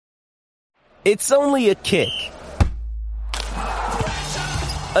It's only a kick,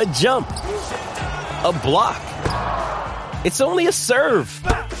 a jump, a block. It's only a serve.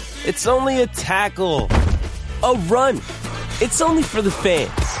 It's only a tackle, a run. It's only for the fans.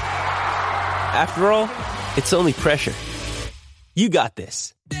 After all, it's only pressure. You got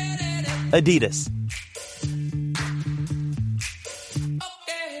this. Adidas.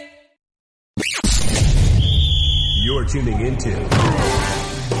 You're tuning into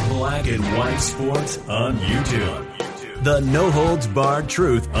Black and White Sports on YouTube. The no-holds-barred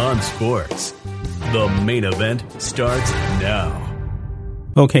truth on sports. The main event starts now.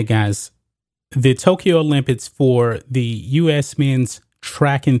 Okay, guys. The Tokyo Olympics for the U.S. men's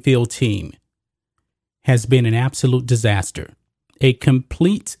track and field team has been an absolute disaster. A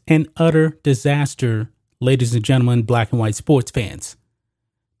complete and utter disaster, ladies and gentlemen, black and white sports fans,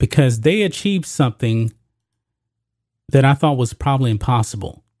 because they achieved something that I thought was probably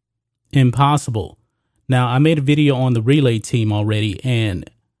impossible. Impossible. Now, I made a video on the relay team already, and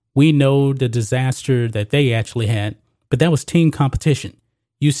we know the disaster that they actually had, but that was team competition.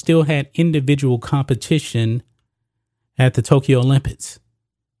 You still had individual competition at the Tokyo Olympics.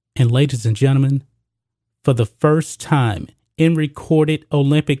 And ladies and gentlemen, for the first time in recorded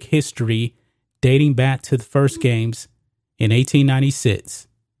Olympic history, dating back to the first games in 1896,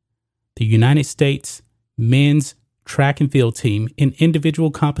 the United States men's track and field team in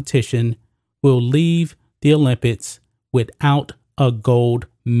individual competition will leave the Olympics without a gold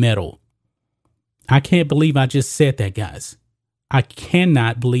medal. I can't believe I just said that, guys. I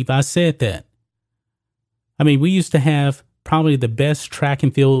cannot believe I said that. I mean, we used to have probably the best track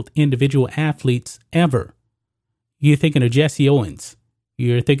and field individual athletes ever. You're thinking of Jesse Owens.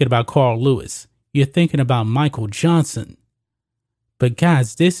 You're thinking about Carl Lewis. You're thinking about Michael Johnson. But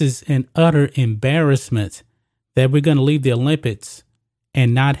guys, this is an utter embarrassment that we're going to leave the Olympics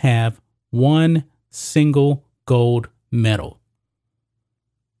and not have one single gold medal.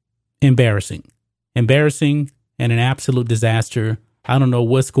 Embarrassing. Embarrassing and an absolute disaster. I don't know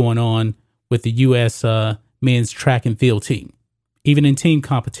what's going on with the U.S. Men's track and field team. Even in team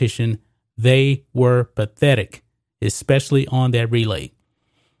competition, they were pathetic, especially on that relay.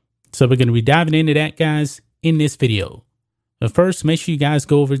 So we're going to be diving into that, guys, in this video. But first, make sure you guys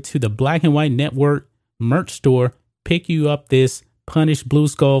go over to the Black and White Network merch store, pick you up this Punish Blue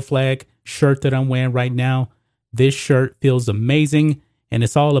Skull flag shirt that I'm wearing right now. This shirt feels amazing, and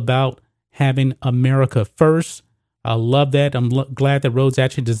it's all about having America first. I love that. I'm glad that Rhodes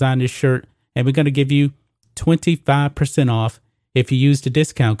actually designed this shirt, and we're going to give you 25% off if you use the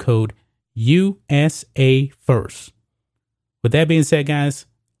discount code USA First. With that being said, guys,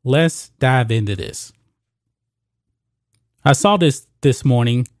 let's dive into this. I saw this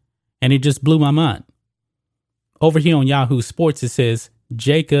morning, and it just blew my mind. Over here on Yahoo Sports, it says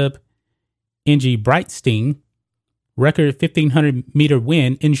Jacob Ingebrigtsen record 1,500 meter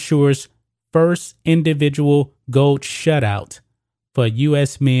win ensures first individual gold shutout for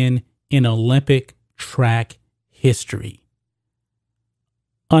U.S. men in Olympic track history.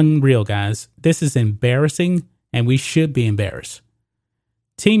 Unreal, guys. This is embarrassing, and we should be embarrassed.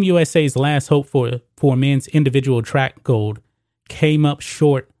 Team USA's last hope for men's individual track gold came up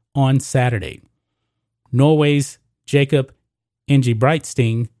short on Saturday. Norway's Jacob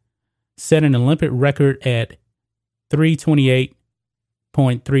Ingebrigtsen set an Olympic record at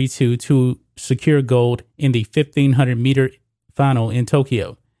 3:28.32 to secure gold in the 1,500 meter final in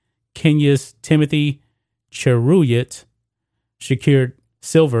Tokyo. Kenya's Timothy Cheruiyot secured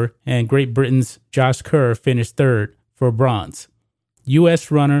silver, and Great Britain's Josh Kerr finished third for bronze.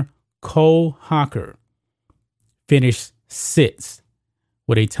 U.S. runner Cole Hocker finished sixth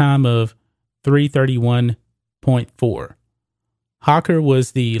with a time of 3:31.4. Hocker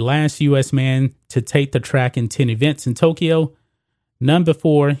was the last U.S. man to take the track in 10 events in Tokyo. None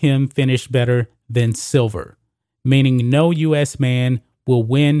before him finished better than silver, meaning no U.S. man will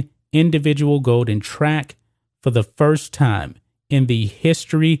win individual gold in track for the first time in the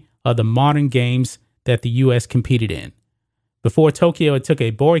history of the modern games that the U.S. competed in. Before Tokyo, it took a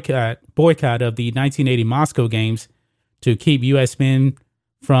boycott of the 1980 Moscow Games to keep U.S. men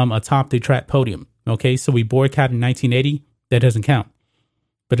from atop the track podium. Okay, so we boycotted in 1980. That doesn't count.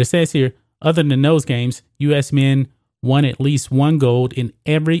 But it says here, other than those games, U.S. men won at least one gold in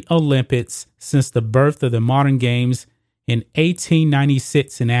every Olympics since the birth of the modern games in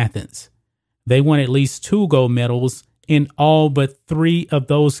 1896 in Athens. They won at least 2 gold medals in all but 3 of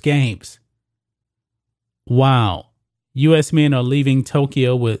those games. Wow. U.S. men are leaving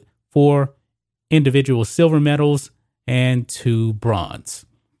Tokyo with 4 individual silver medals and 2 bronze.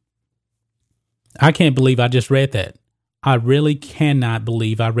 I can't believe I just read that. I really cannot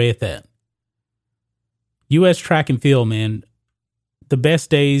believe I read that. U.S. track and field, man, the best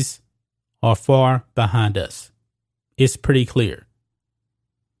days are far behind us. It's pretty clear.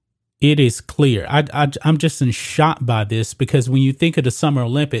 It is clear. I'm just in shock by this because when you think of the Summer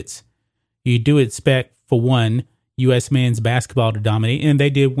Olympics, you do expect, for one, U.S. men's basketball to dominate, and they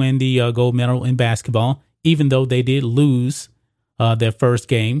did win the gold medal in basketball, even though they did lose their first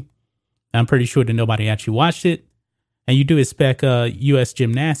game. I'm pretty sure that nobody actually watched it. And you do expect U.S.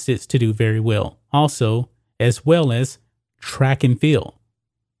 gymnastics to do very well also, as well as track and field.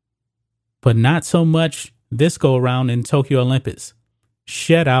 But not so much this go around in Tokyo Olympics.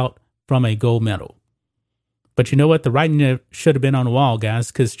 Shut out from a gold medal. But you know what? The writing should have been on the wall, guys,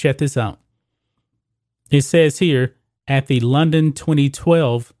 because check this out. It says here, at the London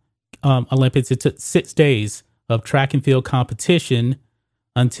 2012 Olympics, it took 6 days of track and field competition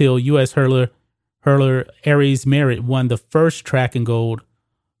until U.S. hurler Aries Merritt won the first track and field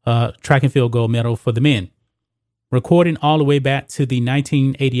gold medal for the men. Recording all the way back to the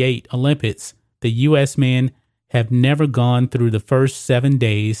 1988 Olympics, the U.S. men have never gone through the first 7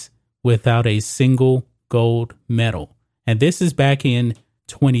 days without a single gold medal. And this is back in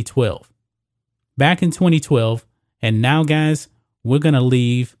 2012. Back in 2012, and now, guys, we're going to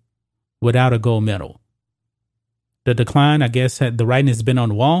leave without a gold medal. The decline, I guess, the writing has been on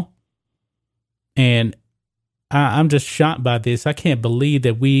the wall. And I'm just shocked by this. I can't believe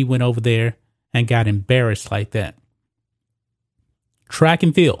that we went over there and got embarrassed like that. Track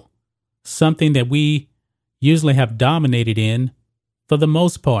and field, something that we usually have dominated in for the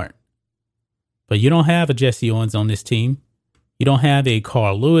most part. But you don't have a Jesse Owens on this team. You don't have a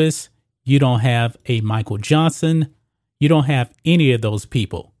Carl Lewis. You don't have a Michael Johnson. You don't have any of those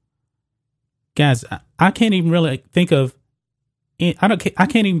people. Guys, I can't even really think of, I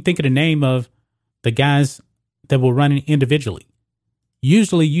can't even think of the name of the guys that were running individually.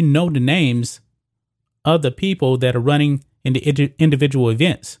 Usually you know the names of the people that are running in the individual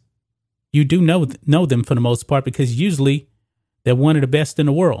events. You do know them for the most part because usually they're one of the best in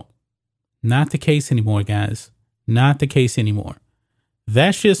the world. Not the case anymore, guys. Not the case anymore.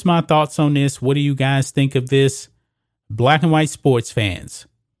 That's just my thoughts on this. What do you guys think of this? Black and white sports fans.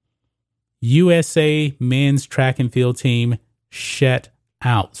 USA men's track and field team shut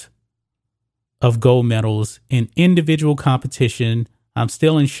out of gold medals in individual competition. I'm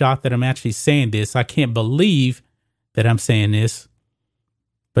still in shock that I'm actually saying this. I can't believe that I'm saying this,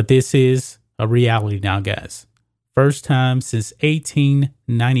 but this is a reality now, guys. First time since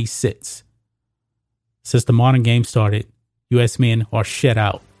 1896, since the modern game started, U.S. men are shut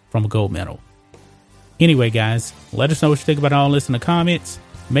out from a gold medal. Anyway, guys, let us know what you think about all this in the comments.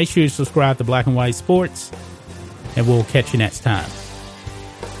 Make sure you subscribe to Black and White Sports, and we'll catch you next time.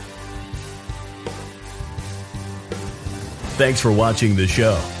 Thanks for watching the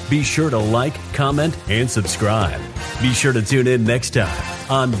show. Be sure to like, comment, and subscribe. Be sure to tune in next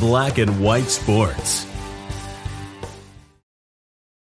time on Black and White Sports.